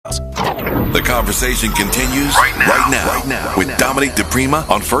The conversation continues right now with Dominique DePrima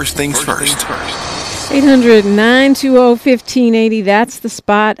on First Things First. 800-920-1580. That's the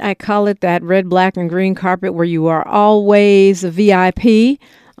spot. I call it that red, black, and green carpet where you are always a VIP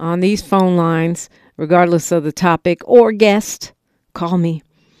on these phone lines, regardless of the topic or guest. Call me.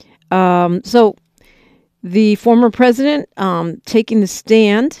 So the former president taking the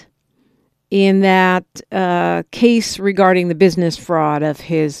stand in that case regarding the business fraud of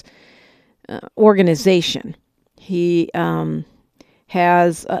his organization. He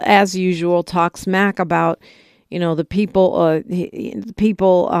has, as usual, talked smack about, the people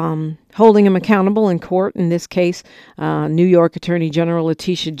holding him accountable in court. In this case, New York Attorney General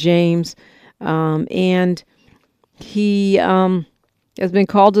Letitia James, and he has been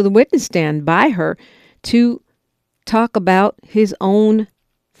called to the witness stand by her to talk about his own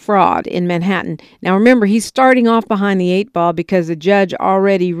fraud in Manhattan. Now, remember, he's starting off behind the eight ball because the judge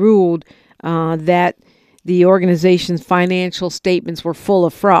already ruled that the organization's financial statements were full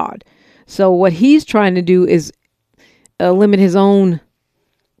of fraud. So what he's trying to do is limit his own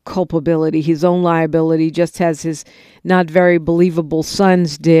culpability, his own liability, just as his not very believable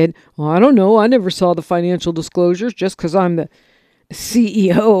sons did. Well, I don't know. I never saw the financial disclosures. Just because I'm the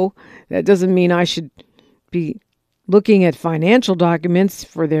CEO, that doesn't mean I should be looking at financial documents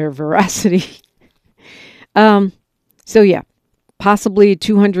for their veracity. So yeah. Possibly a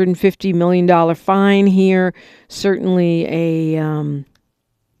 $250 million fine here. Certainly a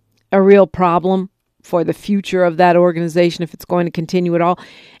real problem for the future of that organization if it's going to continue at all.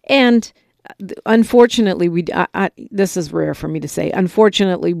 And unfortunately, this is rare for me to say.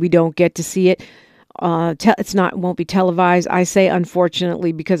 Unfortunately, we don't get to see it. It won't be televised. I say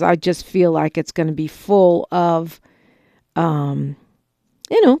unfortunately because I just feel like it's going to be full of, the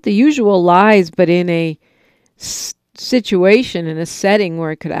usual lies, but in a situation, in a setting where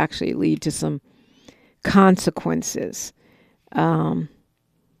it could actually lead to some consequences. There's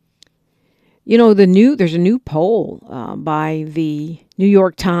a new poll by the New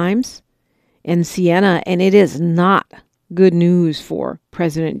York Times in Siena, and it is not good news for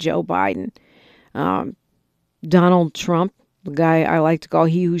President Joe Biden. Donald Trump, the guy I like to call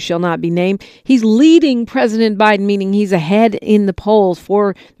he who shall not be named, he's leading President Biden, meaning he's ahead in the polls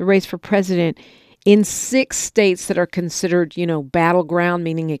for the race for president in 6 states that are considered, battleground,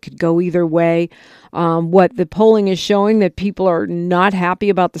 meaning it could go either way. What the polling is showing that people are not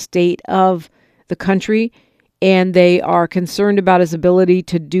happy about the state of the country, and they are concerned about his ability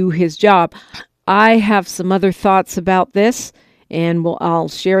to do his job. I have some other thoughts about this, and I'll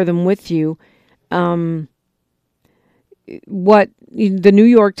share them with you. What the New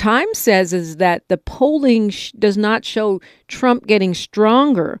York Times says is that the polling does not show Trump getting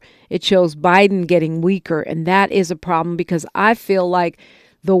stronger. It shows Biden getting weaker. And that is a problem because I feel like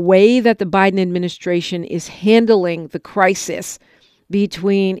the way that the Biden administration is handling the crisis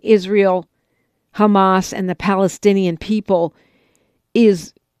between Israel, Hamas, and the Palestinian people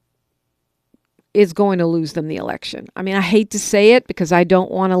is going to lose them the election. I mean, I hate to say it because I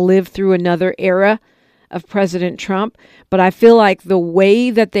don't want to live through another era of President Trump, but I feel like the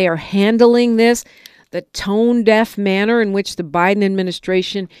way that they are handling this, the tone-deaf manner in which the Biden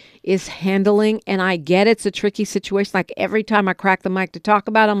administration is handling, and I get it's a tricky situation. Like every time I crack the mic to talk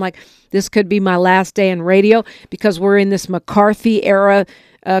about it, I'm like, this could be my last day in radio because we're in this McCarthy era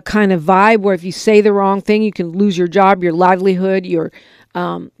kind of vibe where if you say the wrong thing, you can lose your job, your livelihood, your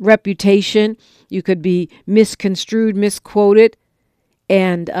reputation. You could be misconstrued, misquoted,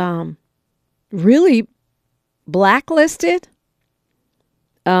 and really blacklisted.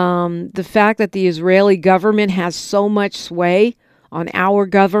 The fact that the Israeli government has so much sway on our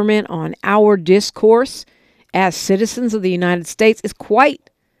government, on our discourse as citizens of the United States is quite,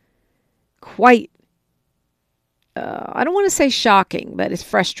 I don't want to say shocking, but it's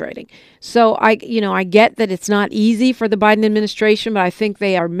frustrating. So I get that it's not easy for the Biden administration, but I think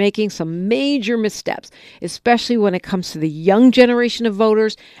they are making some major missteps, especially when it comes to the young generation of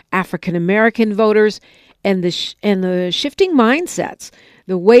voters, African American voters, and the shifting mindsets,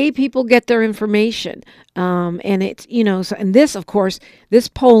 the way people get their information. And it's, and this, of course, this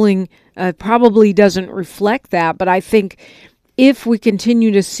polling probably doesn't reflect that. But I think if we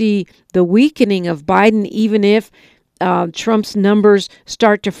continue to see the weakening of Biden, even if Trump's numbers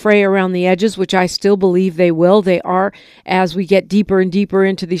start to fray around the edges, which I still believe they will. They are as we get deeper and deeper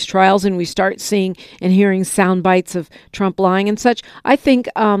into these trials and we start seeing and hearing sound bites of Trump lying and such. I think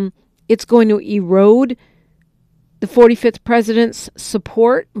it's going to erode the 45th president's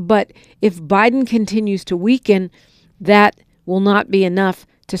support. But if Biden continues to weaken, that will not be enough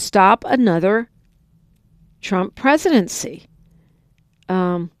to stop another Trump presidency.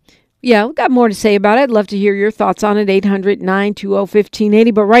 Yeah, we've got more to say about it. I'd love to hear your thoughts on it,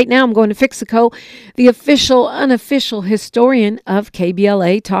 800-920-1580. But right now I'm going to Fixico, the official, unofficial historian of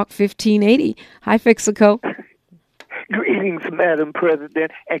KBLA Talk 1580. Hi, Fixico. Greetings, Madam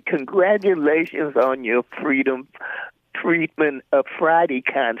President, and congratulations on your Freedom Friday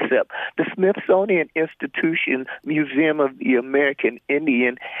concept. The Smithsonian Institution Museum of the American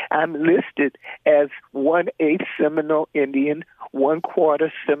Indian, I'm listed as 1/8 Seminole Indian,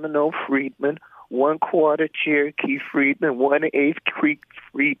 1/4 Seminole Freedman, 1/4 Cherokee Freedman, 1/8 Creek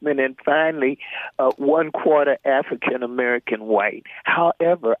Freedman, and finally 1/4 African American white.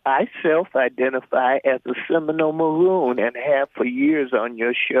 However, I self-identify as a Seminole Maroon and have for years on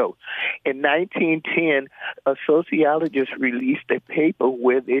your show. In 1910, a sociologist released a paper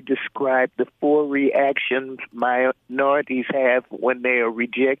where they described the 4 reactions minorities have when they are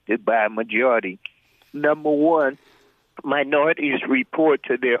rejected by a majority. Number 1, minorities report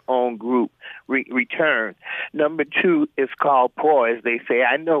to their own group, return. Number 2 is called poise. They say,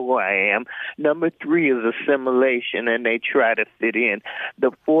 I know who I am. Number 3 is assimilation, and they try to fit in.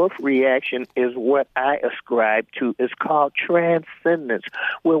 The 4th reaction is what I ascribe to. It's called transcendence,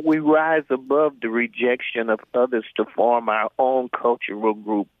 where we rise above the rejection of others to form our own cultural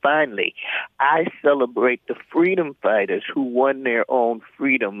group. Finally, I celebrate the freedom fighters who won their own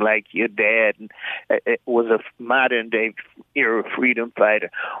freedom, like your dad was a modern-day era freedom fighter.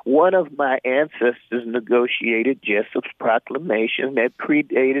 One of my ancestors negotiated Jessup's Proclamation that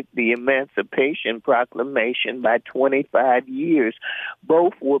predated the Emancipation Proclamation by 25 years.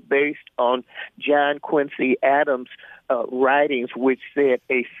 Both were based on John Quincy Adams' writings, which said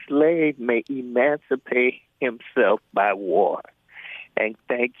a slave may emancipate himself by war. And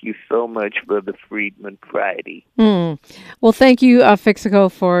thank you so much for the Freedman Friday. Well, thank you, Fixico,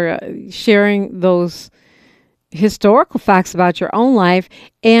 for sharing those historical facts about your own life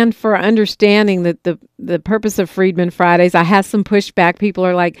and for understanding that the purpose of Freedman Fridays. I have some pushback. People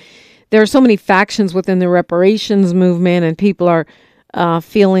are like, there are so many factions within the reparations movement, and people are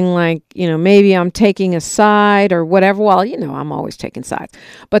feeling like, maybe I'm taking a side or whatever. Well, I'm always taking sides.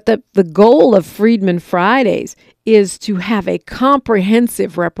 But the goal of Freedman Fridays is to have a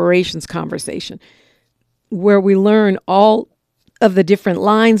comprehensive reparations conversation where we learn all of the different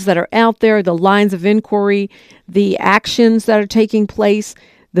lines that are out there, the lines of inquiry, the actions that are taking place,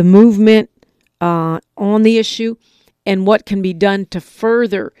 the movement on the issue, and what can be done to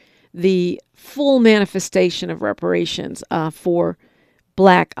further the full manifestation of reparations for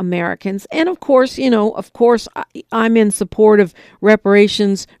Black Americans. And of course, I'm in support of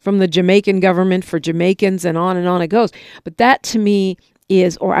reparations from the Jamaican government for Jamaicans, and on it goes. But that to me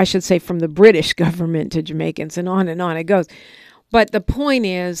is, or I should say from the British government to Jamaicans, and on it goes. But the point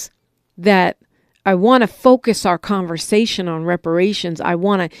is that I want to focus our conversation on reparations. I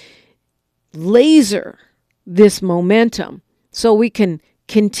want to laser this momentum so we can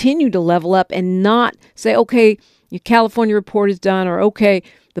continue to level up and not say, okay, your California report is done, or okay,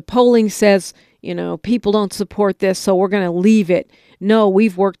 the polling says, people don't support this, so we're going to leave it. No,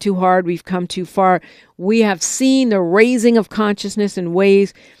 we've worked too hard. We've come too far. We have seen the raising of consciousness in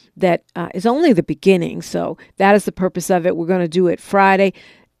ways that is only the beginning. So that is the purpose of it. We're going to do it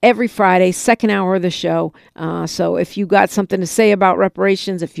every Friday, second hour of the show. So if you got something to say about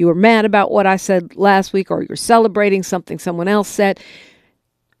reparations, if you were mad about what I said last week, or you're celebrating something someone else said,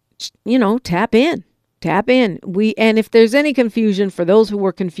 tap in. And if there's any confusion, for those who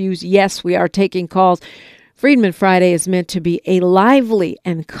were confused, yes, we are taking calls. Freedman Friday is meant to be a lively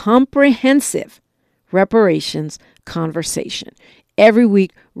and comprehensive reparations conversation. Every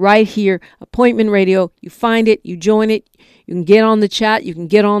week, right here, Appointment Radio. You find it, you join it, you can get on the chat, you can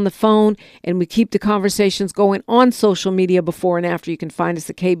get on the phone, and we keep the conversations going on social media before and after. You can find us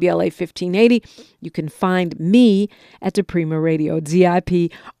at KBLA 1580. You can find me at DiPrima Radio,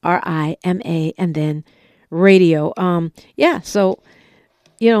 DiPrima, and then radio. So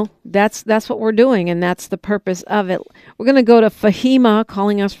that's what we're doing, and that's the purpose of it. We're going to go to Fahima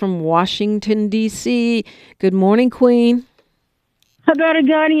calling us from Washington, D.C. Good morning, Queen. Habari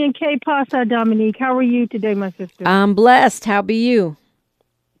gani and K Pasa, Dominique. How are you today, my sister? I'm blessed. How be you?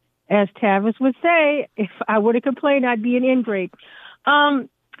 As Tavis would say, if I were to complain, I'd be an ingrate. One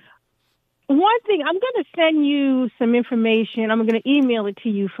thing, I'm going to send you some information. I'm going to email it to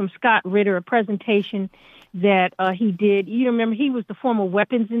you from Scott Ritter, a presentation that he did. You remember, he was the former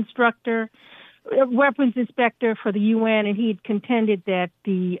weapons inspector for the UN, and he had contended that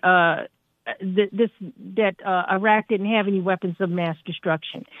Iraq didn't have any weapons of mass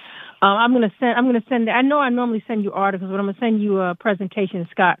destruction. I'm going to send. I know I normally send you articles, but I'm going to send you a presentation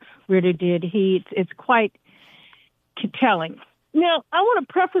Scott Ritter did. It's quite telling. Now, I want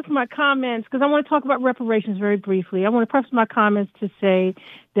to preface my comments because I want to talk about reparations very briefly. I want to preface my comments to say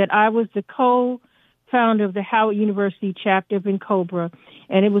that I was the co-founder of the Howard University chapter of NCOBRA,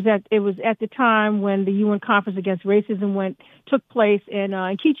 and it was at the time when the UN Conference Against Racism took place, and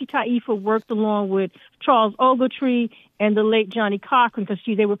Nkechi Taifa worked along with Charles Ogletree and the late Johnny Cochran because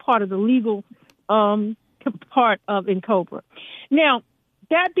they were part of the legal part of NCOBRA. Now,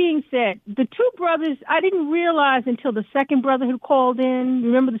 that being said, the two brothers, I didn't realize until the second brother who called in.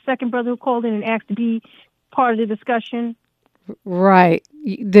 Remember the second brother who called in and asked to be part of the discussion? Right.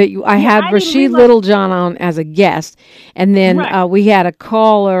 I had Rashid Littlejohn on as a guest, and then we had a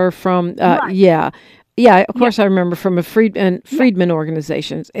caller from, yeah, of course I remember, from a Freedmen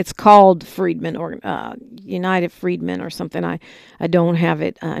organization. It's called United Freedmen or something. I don't have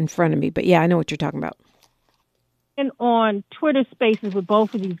it in front of me, but yeah, I know what you're talking about. On Twitter Spaces with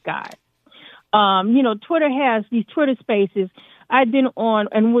both of these guys. Twitter has these Twitter Spaces. I've been on,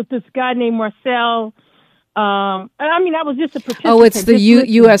 and with this guy named Marcel. I was just a participant. Oh, it's the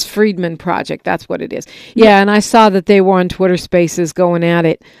U.S. Freedmen Project. That's what it is. Yeah, and I saw that they were on Twitter Spaces going at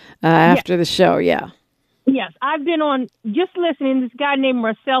it after the show. Yeah. Yes, I've been on just listening. This guy named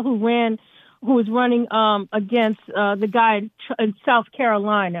Marcel who was running against the guy in South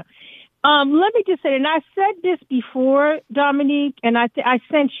Carolina. Let me just say, and I said this before, Dominique, and I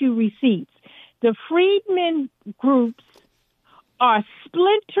sent you receipts. The Freedmen groups are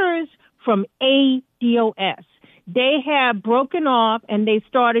splinters from ADOS. They have broken off and they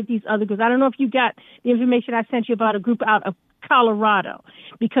started these other groups. I don't know if you got the information I sent you about a group out of Colorado,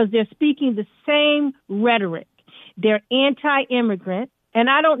 because they're speaking the same rhetoric. They're anti-immigrant, and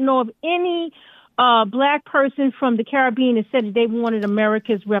I don't know of any black person from the Caribbean that said that they wanted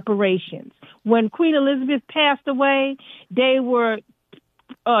America's reparations. When Queen Elizabeth passed away, they were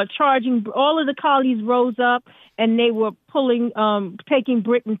charging, all of the colonies rose up and they were taking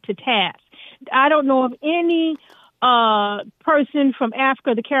Britain to task. I don't know of any person from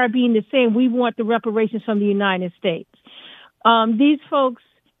Africa or the Caribbean that's saying we want the reparations from the United States. These folks,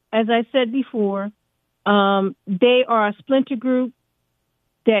 as I said before, they are a splinter group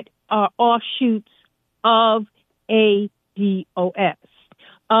that are offshoots of ADOS.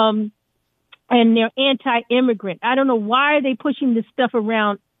 And they're anti-immigrant. I don't know why are they pushing this stuff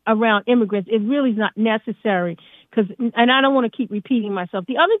around immigrants. It really is not necessary, and I don't want to keep repeating myself.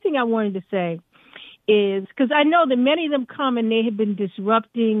 The other thing I wanted to say is, because I know that many of them come and they have been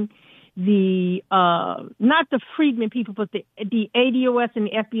disrupting the not the Freedmen people, but the ADOS and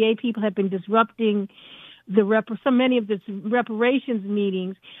the FBA people have been disrupting so many of the reparations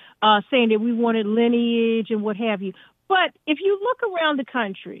meetings, saying that we wanted lineage and what have you. But if you look around the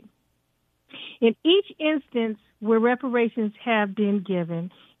country, in each instance where reparations have been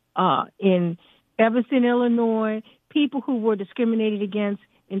given, in Evanston, Illinois, people who were discriminated against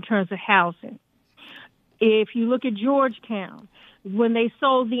in terms of housing. If you look at Georgetown, when they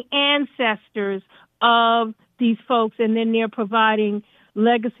sold the ancestors of these folks, and then they're providing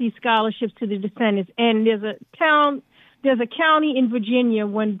legacy scholarships to the descendants. And there's a county in Virginia,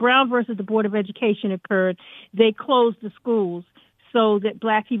 when Brown versus the Board of Education occurred, they closed the schools so that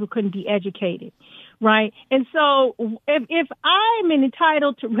black people couldn't be educated, right? And so if I'm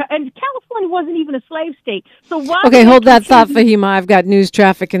entitled to, and California wasn't even a slave state, so why? Okay, hold that thought, Fahima. I've got news,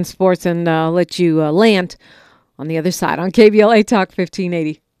 traffic, and sports, and let you land on the other side on KBLA Talk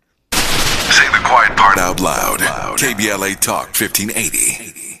 1580. Say the quiet part out loud. KBLA Talk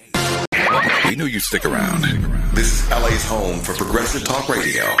 1580. We knew you'd stick around. This is LA's home for progressive talk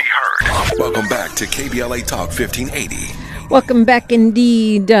radio. Welcome back to KBLA Talk 1580. Welcome back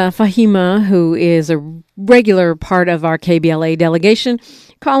indeed. Fahima, who is a regular part of our KBLA delegation,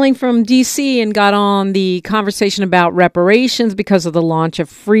 calling from D.C. and got on the conversation about reparations because of the launch of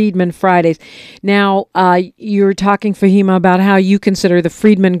Freedmen Fridays. Now, you're talking, Fahima, about how you consider the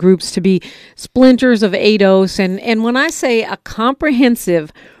Freedmen groups to be splinters of ADOS. And when I say a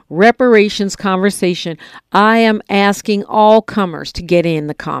comprehensive reparations conversation, I am asking all comers to get in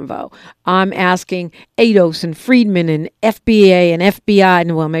the convo. I'm asking ADOS and Freedmen and FBA and FBI,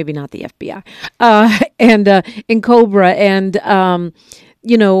 and well, maybe not the FBI, and NCOBRA and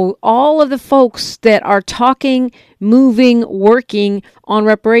all of the folks that are talking, moving, working on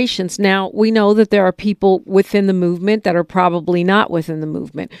reparations. Now, we know that there are people within the movement that are probably not within the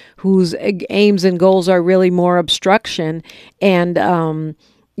movement, whose aims and goals are really more obstruction and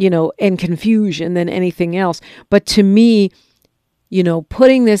confusion than anything else. But to me,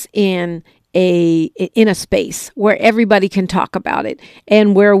 putting this in in a space where everybody can talk about it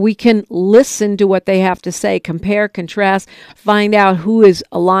and where we can listen to what they have to say, compare, contrast, find out who is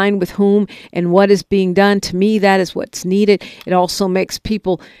aligned with whom and what is being done. To me, that is what's needed. It also makes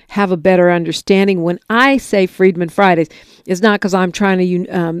people have a better understanding. When I say Freedman Fridays, it's not because I'm trying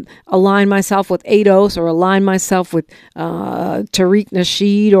to align myself with Ados or align myself with Tariq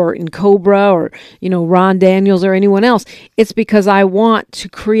Nasheed or in Cobra or, Ron Daniels or anyone else. It's because I want to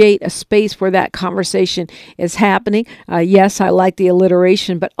create a space where that conversation is happening. Yes, I like the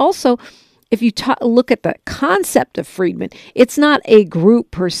alliteration, but also if you look at the concept of Freedmen, it's not a group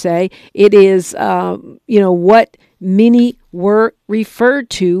per se. It is, what many were referred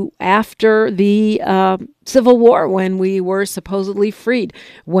to after the Civil War, when we were supposedly freed,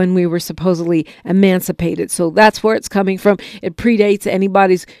 when we were supposedly emancipated. So that's where it's coming from. It predates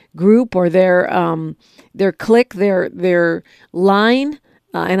anybody's group or their clique, their line.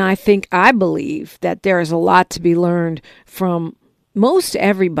 And I believe that there is a lot to be learned from most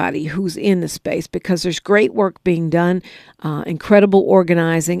everybody who's in the space, because there's great work being done, incredible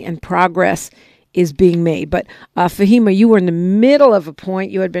organizing, and progress is being made. But Fahima, you were in the middle of a point.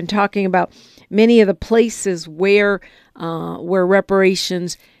 You had been talking about many of the places where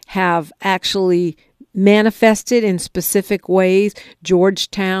reparations have actually manifested in specific ways.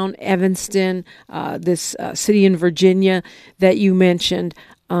 Georgetown, Evanston, this city in Virginia that you mentioned.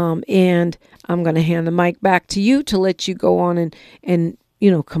 And I'm going to hand the mic back to you to let you go on and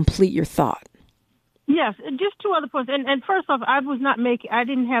complete your thought. Yes, just two other points. And first off, I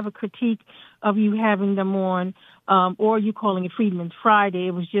didn't have a critique of you having them on, or you calling it Freedman's Friday.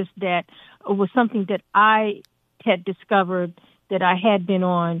 It was just that it was something that I had discovered that I had been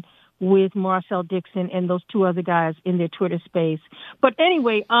on with Marcel Dixon and those two other guys in their Twitter space. But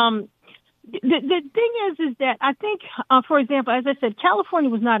anyway, the thing is that I think, for example, as I said, California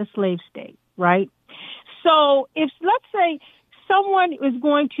was not a slave state, right? So if, let's say, someone is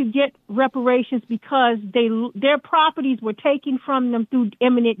going to get reparations because their properties were taken from them through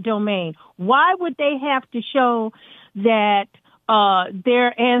eminent domain, why would they have to show that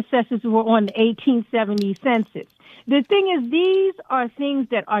their ancestors were on the 1870 census? The thing is, these are things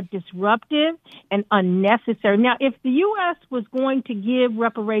that are disruptive and unnecessary. Now, if the U.S. was going to give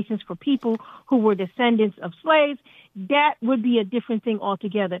reparations for people who were descendants of slaves, that would be a different thing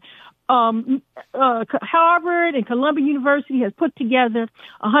altogether. Harvard and Columbia University has put together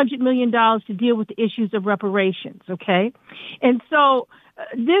 $100 million to deal with the issues of reparations, okay? And so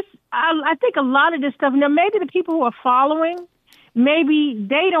I think a lot of this stuff, now maybe the people who are following, maybe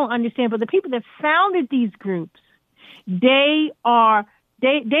they don't understand, but the people that founded these groups, they are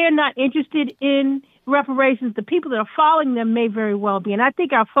not interested in reparations. The people that are following them may very well be. And I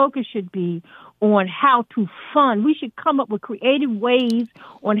think our focus should be on how to fund. We should come up with creative ways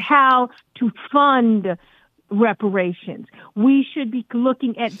on how to fund reparations. We should be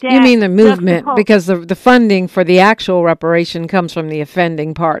looking at that. You mean the movement, because the funding for the actual reparation comes from the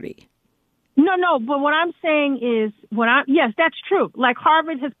offending party. No, but what I'm saying is, yes, that's true. Like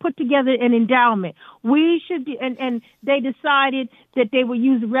Harvard has put together an endowment. We should be, and they decided that they would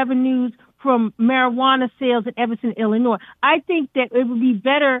use the revenues from marijuana sales in Evanston, Illinois. I think that it would be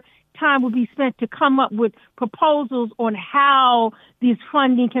better time would be spent to come up with proposals on how this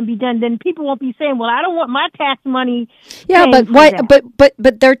funding can be done. Then people won't be saying, well, I don't want my tax money. Yeah, but why?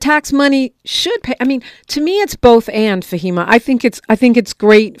 But their tax money should pay. I mean, to me, it's both and, Fahima. I think it's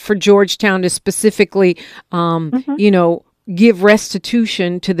great for Georgetown to specifically, give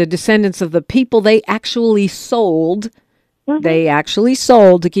restitution to the descendants of the people they actually sold. They actually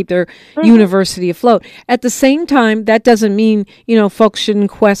sold to keep their university afloat. At the same time, that doesn't mean, folks shouldn't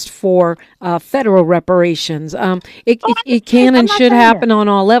quest for federal reparations. It can and should happen on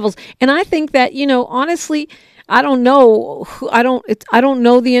all levels. And I think that, honestly, I don't know. I don't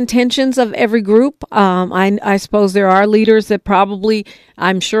know the intentions of every group. I suppose there are leaders that probably,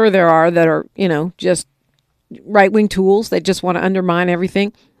 I'm sure there are, that are, just right-wing tools that just want to undermine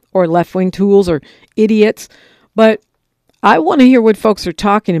everything, or left-wing tools, or idiots. But I want to hear what folks are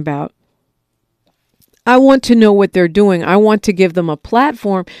talking about. I want to know what they're doing. I want to give them a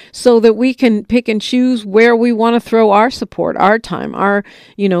platform so that we can pick and choose where we want to throw our support, our time, our,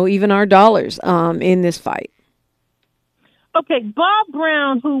 even our dollars in this fight. Okay, Bob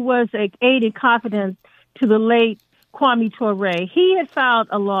Brown, who was an aide in confidence to the late Kwame Ture, he had filed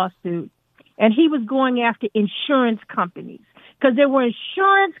a lawsuit, and he was going after insurance companies, because there were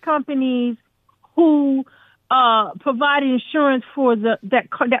insurance companies who provided insurance for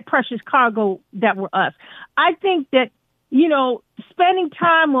that precious cargo that were us. I think that, spending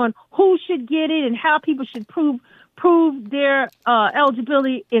time on who should get it and how people should prove prove their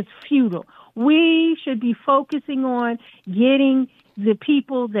eligibility is futile. We should be focusing on getting the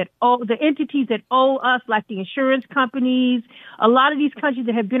people that owe, the entities that owe us, like the insurance companies. A lot of these countries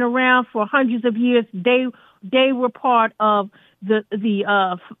that have been around for hundreds of years, they were part of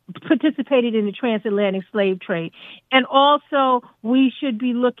participated in the transatlantic slave trade. And also we should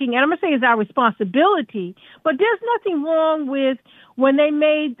be looking, and I'm going to say it's our responsibility, but there's nothing wrong with when they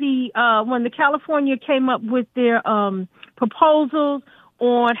made when the California came up with their proposals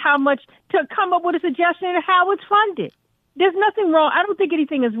on how much to come up with a suggestion of how it's funded. There's nothing wrong. I don't think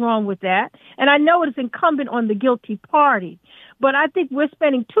anything is wrong with that. And I know it's incumbent on the guilty party, but I think we're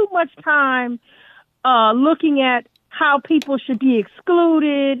spending too much time looking at how people should be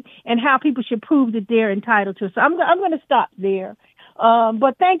excluded and how people should prove that they're entitled to. So I'm going to stop there.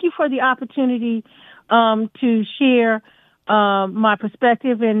 But thank you for the opportunity to share my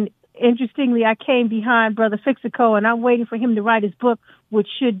perspective. And interestingly, I came behind Brother Fixico, and I'm waiting for him to write his book, which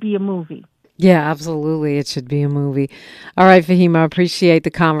should be a movie. Yeah, absolutely. It should be a movie. All right, Fahima, I appreciate the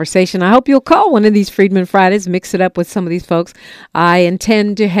conversation. I hope you'll call one of these Freedman Fridays, mix it up with some of these folks. I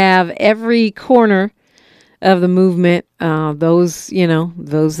intend to have every corner of the movement, those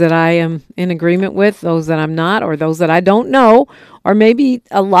that I am in agreement with, those that I'm not, or those that I don't know, or maybe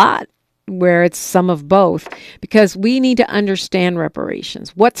a lot where it's some of both, because we need to understand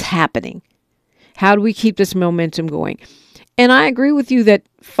reparations. What's happening? How do we keep this momentum going? And I agree with you that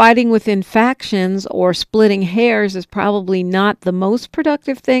fighting within factions or splitting hairs is probably not the most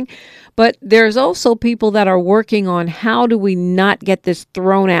productive thing, but there's also people that are working on how do we not get this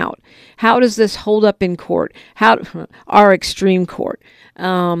thrown out? How does this hold up in court? Our extreme court?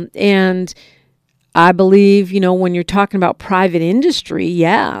 And I believe, when you're talking about private industry,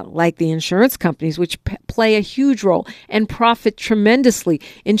 like the insurance companies, which play a huge role and profit tremendously.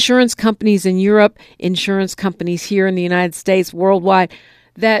 Insurance companies in Europe, insurance companies here in the United States, worldwide,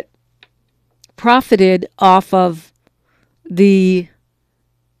 that profited off of the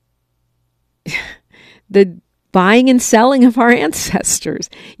buying and selling of our ancestors.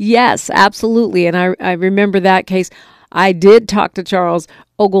 Yes, absolutely. And I remember that case. I did talk to Charles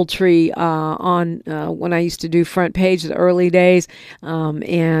Ogletree on when I used to do Front Page the early days,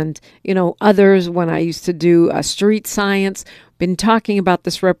 and others when I used to do Street Science. Been talking about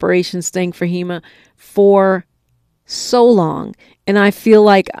this reparations thing for Fahima for so long, and I feel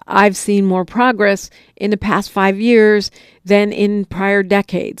like I've seen more progress in the past 5 years than in prior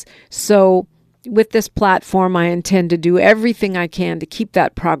decades. So with this platform, I intend to do everything I can to keep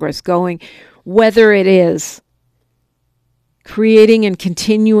that progress going, whether it is creating and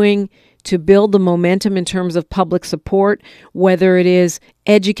continuing to build the momentum in terms of public support, whether it is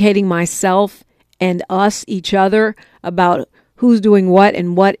educating myself and us, each other, about who's doing what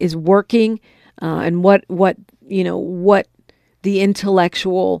and what is working, and what the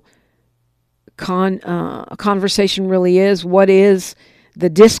intellectual conversation really is, what is the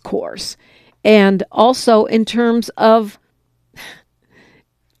discourse, and also in terms of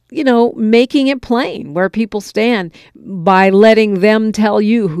making it plain where people stand by letting them tell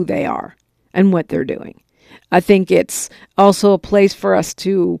you who they are and what they're doing. I think it's also a place for us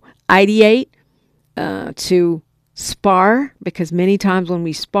to ideate, to spar, because many times when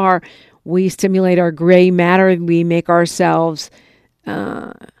we spar, we stimulate our gray matter. We make ourselves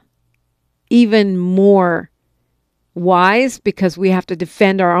even more wise because we have to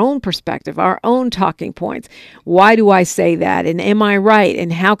defend our own perspective, our own talking points. Why do I say that? And am I right?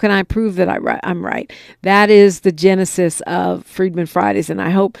 And how can I prove that I'm right? That is the genesis of Freedman Fridays. And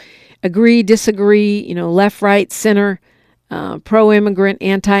I hope agree, disagree, left, right, center, pro-immigrant,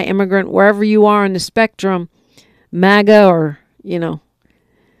 anti-immigrant, wherever you are on the spectrum, MAGA or,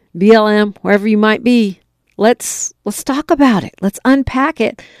 BLM, wherever you might be, let's talk about it. Let's unpack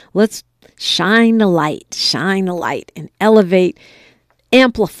it. Let's shine the light, and elevate,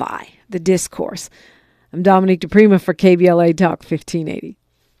 amplify the discourse. I'm Dominique DePrima for KBLA Talk 1580.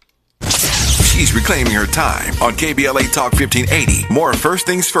 She's reclaiming her time on KBLA Talk 1580. More First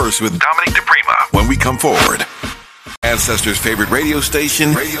Things First with Dominique DePrima when we come forward. Ancestors' favorite radio station,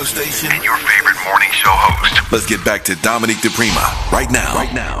 and your favorite morning show host. Let's get back to Dominique DePrima right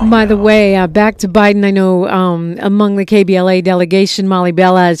now. By the way, back to Biden. I know among the KBLA delegation, Molly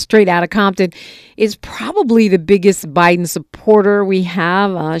Bella, straight out of Compton, is probably the biggest Biden supporter we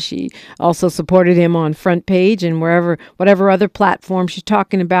have. She also supported him on Front Page and whatever other platform she's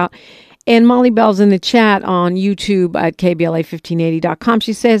talking about. And Molly Bell's in the chat on YouTube at KBLA1580.com.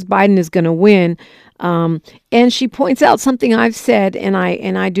 She says Biden is going to win. And she points out something I've said, and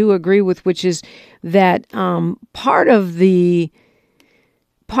I do agree with, which is that part of the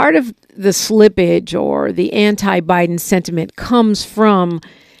part of the slippage or the anti-Biden sentiment comes from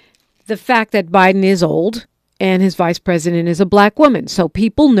the fact that Biden is old and his vice president is a black woman. So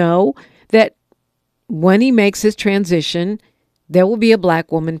people know that when he makes his transition, there will be a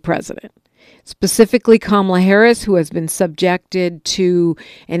black woman president. Specifically Kamala Harris, who has been subjected to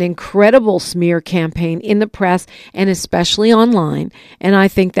an incredible smear campaign in the press and especially online. And I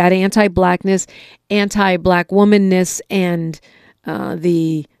think that anti-blackness, anti-black womanness, and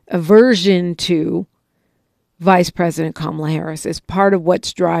the aversion to Vice President Kamala Harris is part of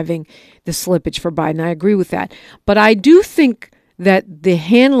what's driving the slippage for Biden. I agree with that. But I do think that the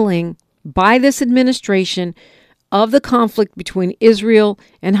handling by this administration of the conflict between Israel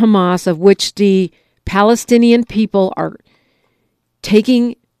and Hamas, of which the Palestinian people are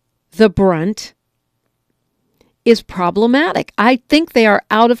taking the brunt, is problematic. I think they are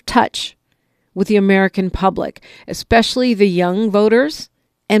out of touch with the American public, especially the young voters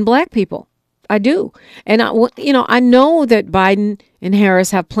and black people. I do. And, I know that Biden and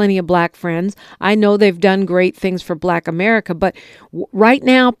Harris have plenty of black friends. I know they've done great things for black America. But right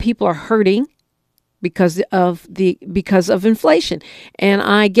now, people are hurting because of inflation. And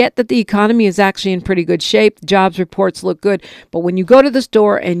I get that the economy is actually in pretty good shape. The jobs reports look good. But when you go to the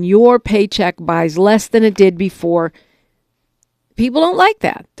store and your paycheck buys less than it did before, people don't like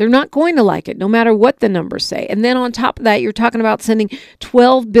that. They're not going to like it, no matter what the numbers say. And then on top of that, you're talking about sending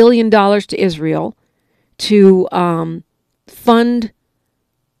 $12 billion to Israel to fund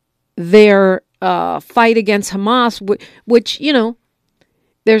their fight against Hamas, which,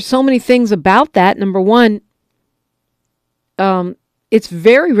 there's so many things about that. Number one, it's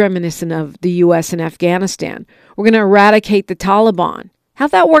very reminiscent of the U.S. in Afghanistan. We're going to eradicate the Taliban.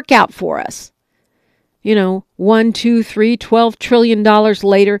 How'd that work out for us? $1, $2, $3, $12 trillion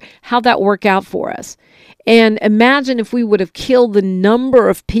later, how'd that work out for us? And imagine if we would have killed the number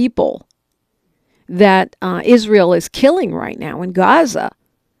of people that Israel is killing right now in Gaza.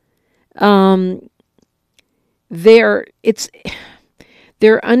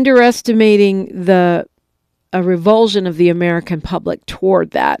 They're underestimating a revulsion of the American public toward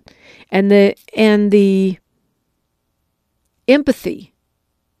that, and the empathy,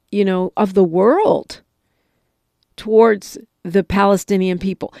 of the world towards the Palestinian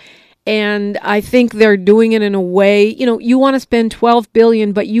people. And I think they're doing it in a way, you want to spend $12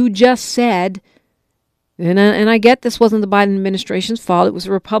 billion, but you just said, and I get this wasn't the Biden administration's fault. It was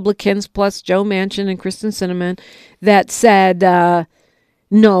the Republicans plus Joe Manchin and Kristen Sinema that said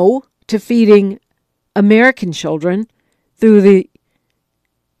no to feeding American children through the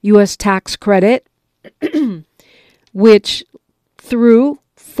U.S. tax credit, which threw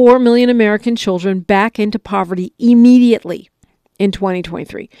 4 million American children back into poverty immediately in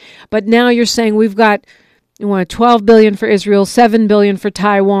 2023. But now you're saying we want $12 billion for Israel, $7 billion for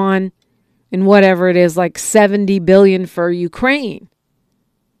Taiwan, and whatever it is, like $70 billion for Ukraine.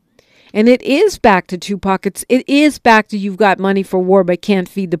 And it is back to two pockets. It is back to you've got money for war but can't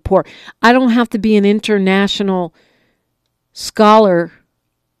feed the poor. I don't have to be an international scholar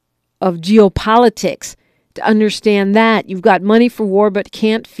of geopolitics to understand that. You've got money for war but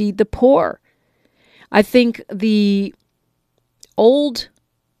can't feed the poor. I think the old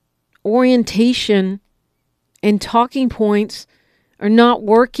orientation and talking points are not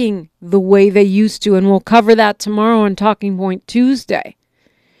working the way they used to. And we'll cover that tomorrow on Talking Point Tuesday.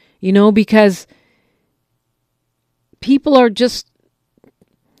 Because people are getting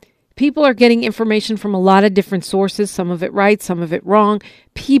information from a lot of different sources, some of it right, some of it wrong.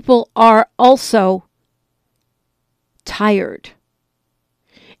 People are also tired.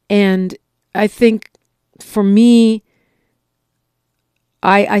 And I think for me,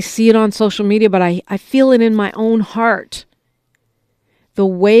 I see it on social media, but I feel it in my own heart. The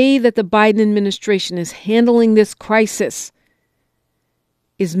way that the Biden administration is handling this crisis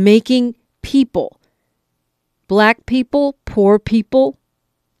is making people, black people, poor people,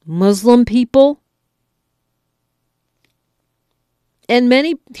 Muslim people, and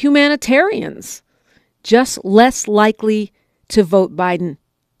many humanitarians just less likely to vote Biden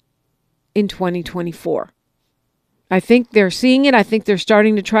in 2024. I think they're seeing it. I think they're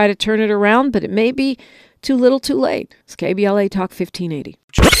starting to try to turn it around, but it may be too little too late. It's KBLA Talk 1580.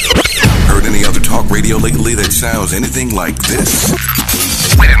 Heard any other talk radio lately that sounds anything like this?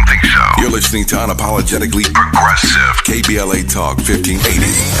 We didn't think so. You're listening to Unapologetically Progressive, KBLA Talk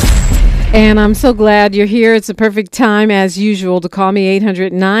 1580. And I'm so glad you're here. It's a perfect time, as usual, to call me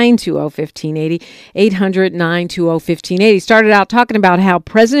 800-920-1580, 800-920-1580. Started out talking about how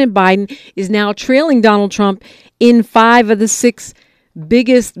President Biden is now trailing Donald Trump in 5 of the 6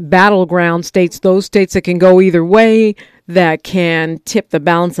 biggest battleground states, those states that can go either way, that can tip the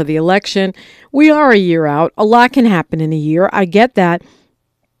balance of the election. We are a year out. A lot can happen in a year. I get that.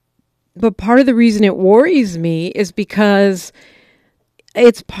 But part of the reason it worries me is because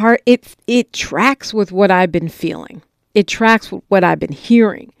it tracks with what I've been feeling. It tracks with what I've been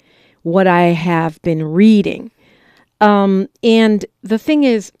hearing, what I have been reading. And the thing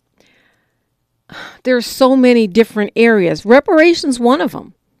is, there's so many different areas. Reparations, one of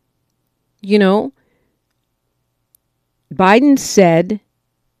them. You know, Biden said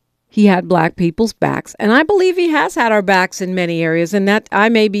he had black people's backs, and I believe he has had our backs in many areas, and that I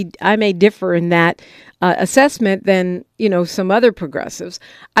may differ in that assessment than, you know, some other progressives.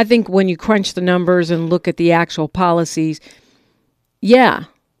 I think when you crunch the numbers and look at the actual policies, yeah,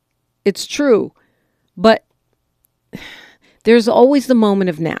 it's true. But there's always the moment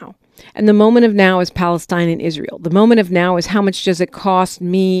of now. And the moment of now is Palestine and Israel. The moment of now is how much does it cost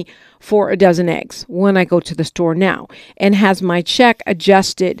me for a dozen eggs when I go to the store now? And has my check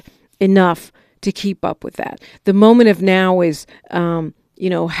adjusted enough to keep up with that? The moment of now is,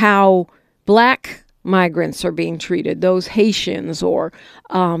 how black migrants are being treated, those Haitians or,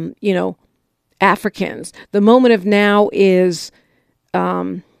 Africans. The moment of now is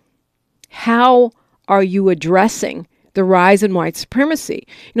how are you addressing the rise in white supremacy?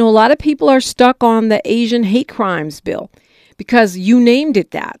 You know, a lot of people are stuck on the Asian hate crimes bill because you named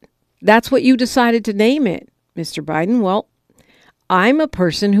it that. That's what you decided to name it, Mr. Biden. Well, I'm a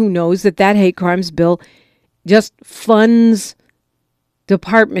person who knows that hate crimes bill just funds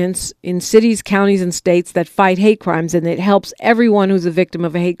departments in cities, counties, and states that fight hate crimes, and it helps everyone who's a victim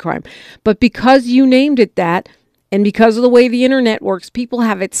of a hate crime. But because you named it that, and because of the way the internet works, people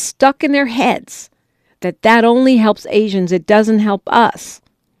have it stuck in their heads that only helps Asians, it doesn't help us.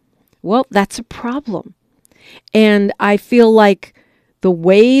 Well, that's a problem. And I feel like the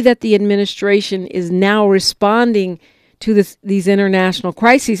way that the administration is now responding to these international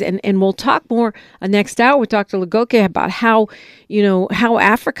crises, and we'll talk more next hour with Dr. Lagoke about how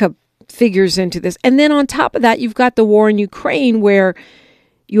Africa figures into this. And then on top of that, you've got the war in Ukraine, where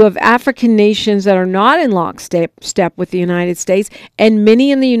you have African nations that are not in lockstep with the United States, and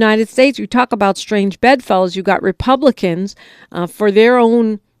many in the United States. You talk about strange bedfellows. You got Republicans, for their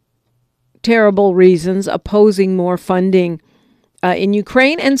own terrible reasons, opposing more funding in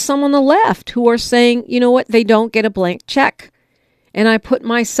Ukraine, and some on the left who are saying, you know what, they don't get a blank check. And I put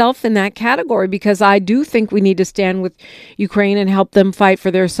myself in that category because I do think we need to stand with Ukraine and help them fight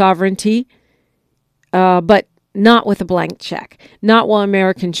for their sovereignty, but not with a blank check, not while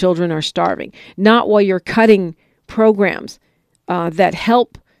American children are starving, not while you're cutting programs that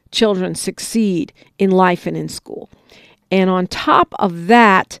help children succeed in life and in school. And on top of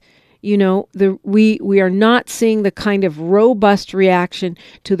that, you know, we are not seeing the kind of robust reaction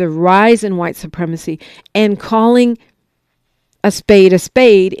to the rise in white supremacy and calling a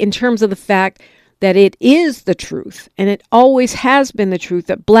spade in terms of the fact that it is the truth, and it always has been the truth,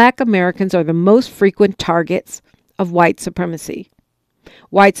 that black Americans are the most frequent targets of white supremacy,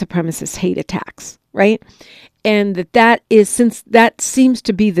 white supremacist hate attacks, right? And that is, since that seems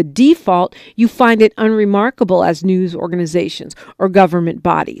to be the default, you find it unremarkable as news organizations or government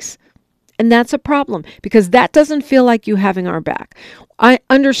bodies. And that's a problem, because that doesn't feel like you having our back. I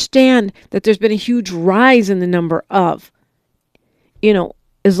understand that there's been a huge rise in the number of,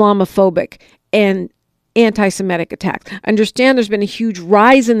 Islamophobic and anti-Semitic attacks. I understand there's been a huge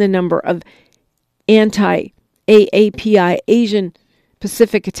rise in the number of anti-AAPI, Asian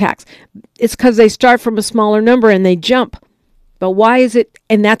Pacific attacks. It's because they start from a smaller number and they jump. But why is it,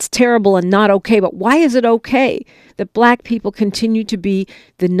 and that's terrible and not okay, but why is it okay that black people continue to be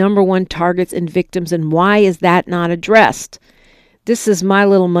the number one targets and victims, and why is that not addressed? This is my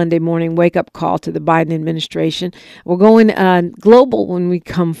little Monday morning wake-up call to the Biden administration. We're going global when we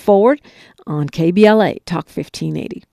come forward on KBLA Talk 1580.